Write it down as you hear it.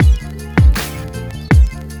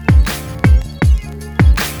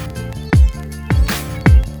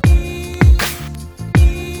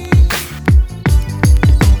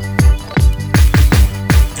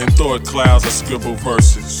clouds, I scribble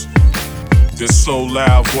verses. They're so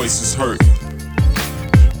loud, voices hurting.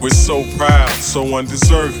 We're so proud, so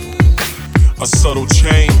undeserving. A subtle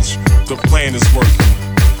change, the plan is working.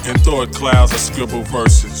 In thought clouds, I scribble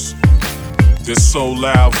verses. They're so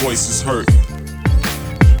loud, voices hurting.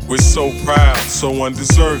 We're so proud, so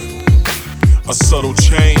undeserving. A subtle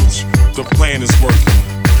change, the plan is working.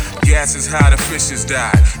 Gas is how the fishes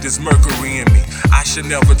die. There's mercury in me, I should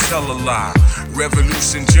never tell a lie.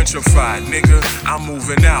 Revolution gentrified, nigga, I'm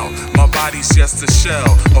moving out. My body's just a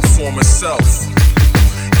shell, a former self.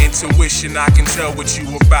 Intuition, I can tell what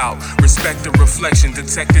you about. Respect the reflection,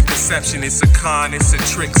 detected deception. It's a con, it's a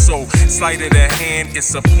trick. So sleight of the hand,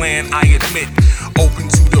 it's a plan, I admit. Open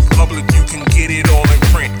to the public, you can get it all in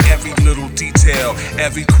print. Every little detail,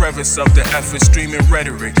 every crevice of the effort. Streaming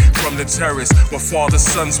rhetoric from the terrace where father's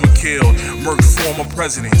sons were killed. Murked former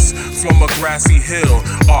presidents from a grassy hill.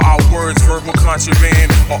 Are our words verbal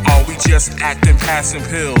contraband, or are we just acting passing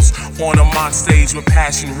pills? On a mock stage with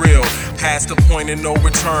passion real. Past the point of no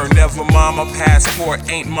return. Never mind, my passport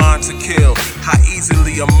ain't mine to kill. How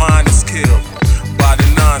easily a mind is killed by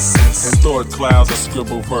the nonsense. In thought clouds, I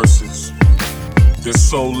scribble verses. They're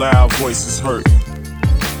so loud, voices hurting.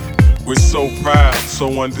 We're so proud,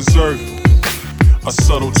 so undeserving. A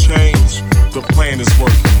subtle change, the plan is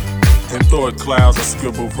working. In thought clouds, I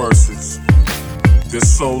scribble verses. They're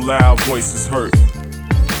so loud, voices hurting.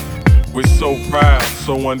 We're so proud,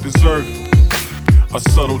 so undeserving. A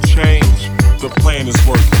subtle change, the plan is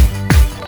working.